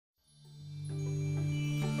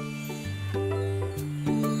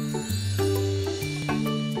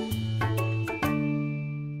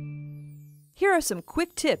Here are some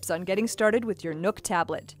quick tips on getting started with your NOOK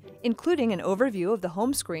tablet, including an overview of the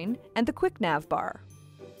home screen and the quick Nav Bar.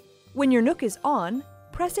 When your NOOK is on,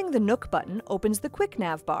 pressing the NOOK button opens the quick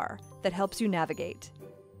Nav Bar that helps you navigate.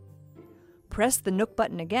 Press the NOOK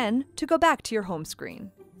button again to go back to your home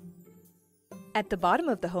screen. At the bottom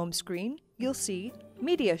of the home screen, you'll see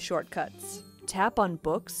Media Shortcuts. Tap on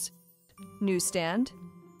Books, Newsstand,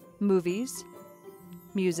 Movies,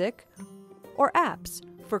 Music, or Apps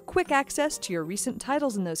for quick access to your recent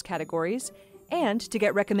titles in those categories and to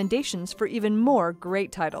get recommendations for even more great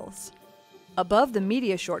titles. Above the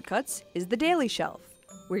Media Shortcuts is the Daily Shelf,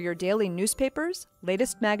 where your daily newspapers,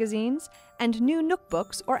 latest magazines, and new NOOK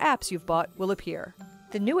books or apps you've bought will appear.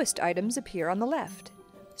 The newest items appear on the left.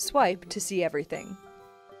 Swipe to see everything.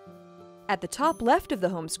 At the top left of the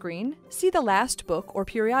home screen, see the last book or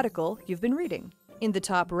periodical you've been reading. In the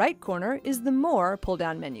top right corner is the More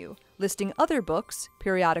pull-down menu, listing other books,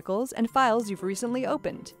 periodicals, and files you've recently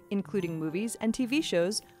opened, including movies and TV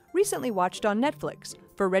shows recently watched on Netflix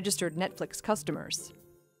for registered Netflix customers.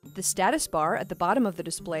 The status bar at the bottom of the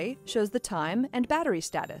display shows the time and battery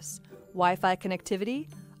status, Wi-Fi connectivity,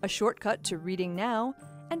 a shortcut to Reading Now,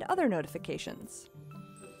 and other notifications.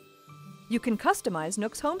 You can customize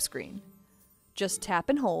NOOK's home screen. Just tap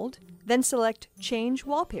and hold, then select Change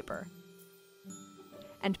Wallpaper,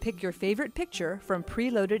 and pick your favorite picture from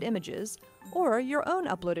preloaded images or your own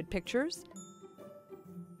uploaded pictures.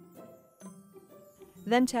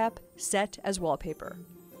 Then tap Set as Wallpaper.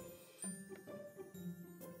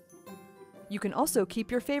 You can also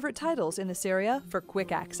keep your favorite titles in this area for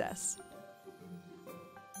quick access.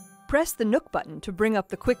 Press the NOOK button to bring up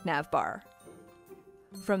the quick Nav Bar.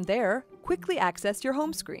 From there, quickly access your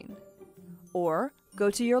home screen. Or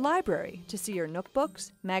go to your library to see your NOOK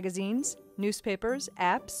books, magazines, newspapers,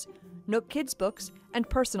 apps, NOOK Kids books, and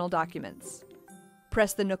personal documents.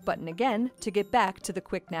 Press the NOOK button again to get back to the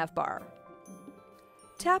quick Nav Bar.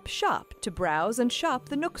 Tap Shop to browse and shop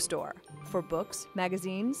the NOOK store for books,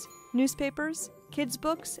 magazines, newspapers, kids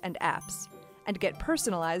books, and apps, and get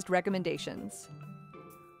personalized recommendations.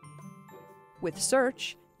 With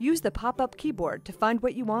Search, use the pop-up keyboard to find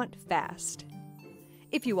what you want fast.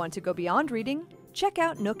 If you want to go beyond reading, check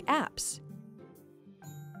out NOOK Apps.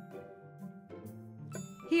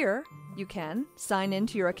 Here, you can sign in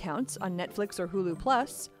to your accounts on Netflix or Hulu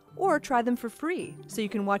Plus, or try them for free so you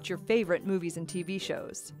can watch your favorite movies and TV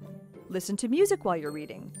shows. Listen to music while you're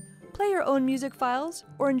reading, play your own music files,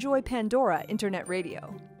 or enjoy Pandora internet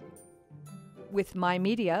radio. With My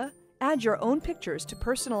Media, add your own pictures to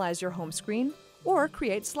personalize your home screen or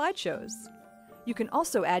create slideshows. You can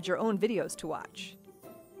also add your own videos to watch.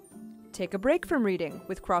 Take a break from reading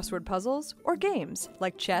with crossword puzzles or games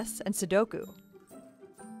like chess and Sudoku.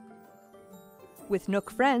 With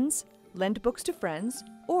NOOK Friends, lend books to friends,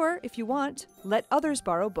 or if you want, let others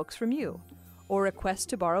borrow books from you, or request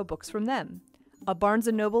to borrow books from them, a Barnes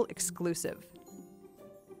 & Noble exclusive.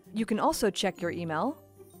 You can also check your email,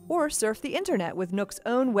 or surf the internet with NOOK's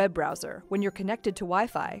own web browser when you're connected to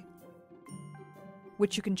Wi-Fi,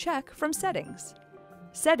 which you can check from Settings.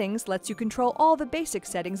 Settings lets you control all the basic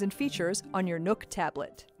settings and features on your NOOK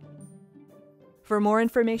tablet. For more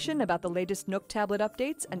information about the latest NOOK tablet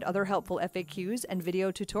updates and other helpful FAQs and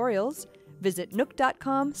video tutorials, visit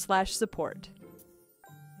nook.com/support.